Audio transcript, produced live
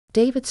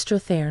David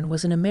Strathairn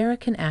was an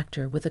American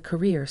actor with a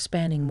career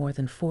spanning more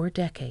than 4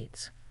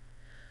 decades.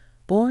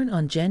 Born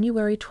on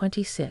January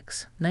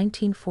 26,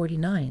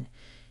 1949,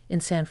 in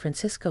San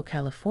Francisco,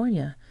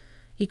 California,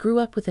 he grew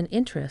up with an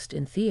interest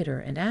in theater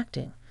and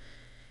acting,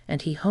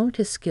 and he honed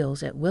his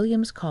skills at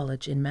Williams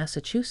College in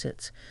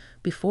Massachusetts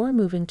before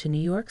moving to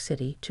New York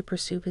City to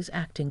pursue his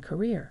acting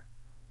career.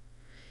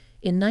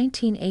 In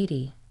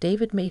 1980,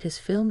 David made his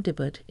film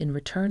debut in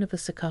Return of the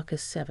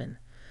Secaucus 7,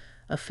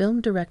 a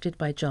film directed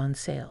by John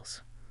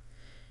Sayles.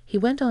 He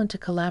went on to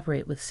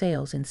collaborate with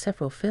Sayles in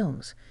several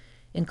films,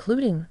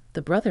 including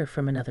The Brother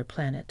from Another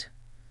Planet,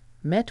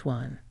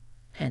 Metwan,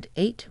 and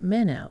 8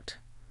 Men Out.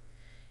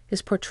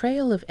 His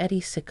portrayal of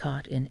Eddie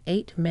Sicott in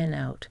 8 Men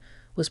Out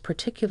was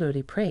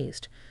particularly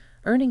praised,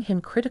 earning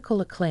him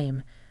critical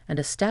acclaim and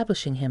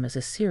establishing him as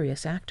a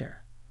serious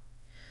actor.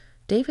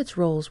 David's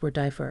roles were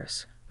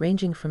diverse,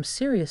 ranging from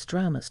serious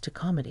dramas to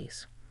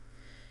comedies.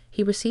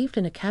 He received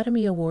an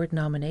Academy Award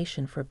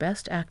nomination for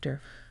Best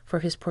Actor for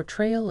his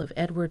portrayal of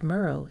Edward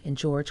Murrow in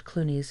George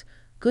Clooney's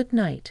Good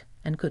Night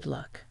and Good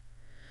Luck.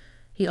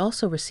 He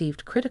also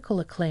received critical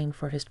acclaim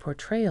for his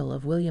portrayal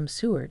of William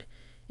Seward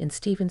in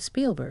Steven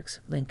Spielberg's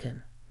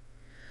Lincoln.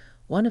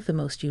 One of the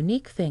most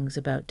unique things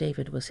about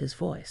David was his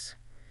voice.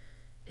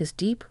 His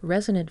deep,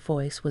 resonant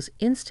voice was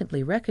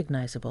instantly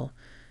recognizable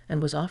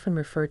and was often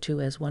referred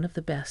to as one of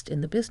the best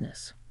in the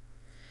business.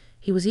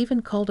 He was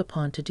even called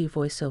upon to do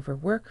voiceover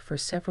work for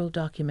several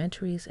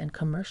documentaries and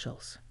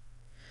commercials.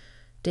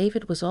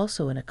 David was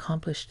also an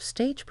accomplished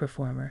stage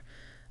performer,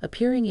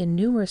 appearing in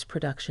numerous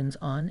productions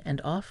on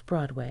and off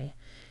Broadway,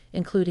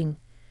 including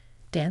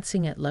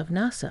Dancing at Love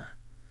Nasa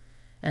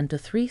and The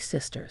Three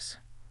Sisters.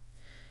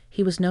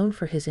 He was known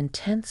for his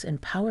intense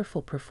and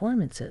powerful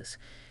performances,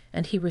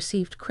 and he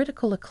received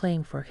critical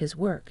acclaim for his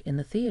work in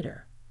the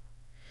theater.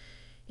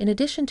 In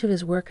addition to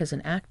his work as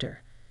an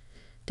actor,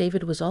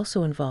 David was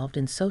also involved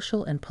in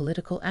social and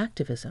political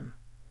activism.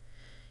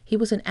 He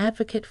was an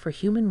advocate for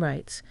human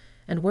rights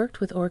and worked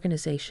with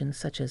organizations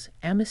such as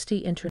Amnesty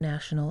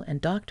International and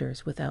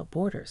Doctors Without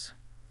Borders.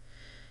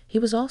 He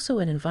was also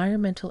an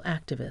environmental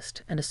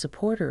activist and a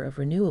supporter of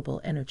renewable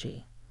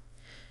energy.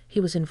 He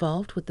was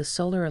involved with the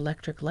Solar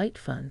Electric Light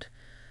Fund,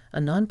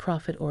 a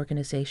nonprofit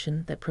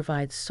organization that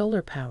provides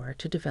solar power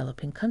to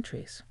developing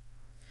countries.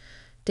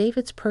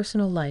 David's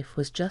personal life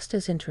was just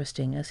as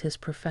interesting as his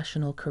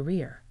professional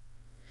career.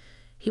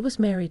 He was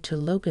married to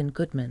Logan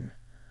Goodman,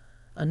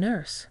 a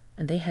nurse,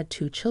 and they had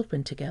 2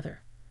 children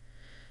together.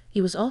 He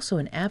was also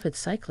an avid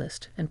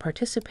cyclist and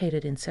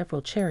participated in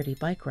several charity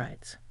bike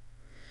rides.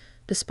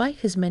 Despite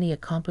his many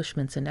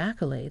accomplishments and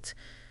accolades,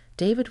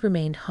 David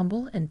remained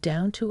humble and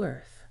down to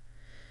earth.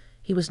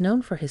 He was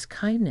known for his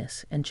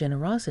kindness and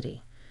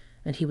generosity,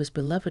 and he was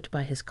beloved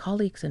by his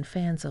colleagues and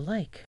fans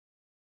alike.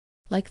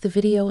 Like the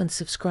video and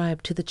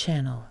subscribe to the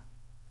channel.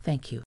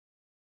 Thank you.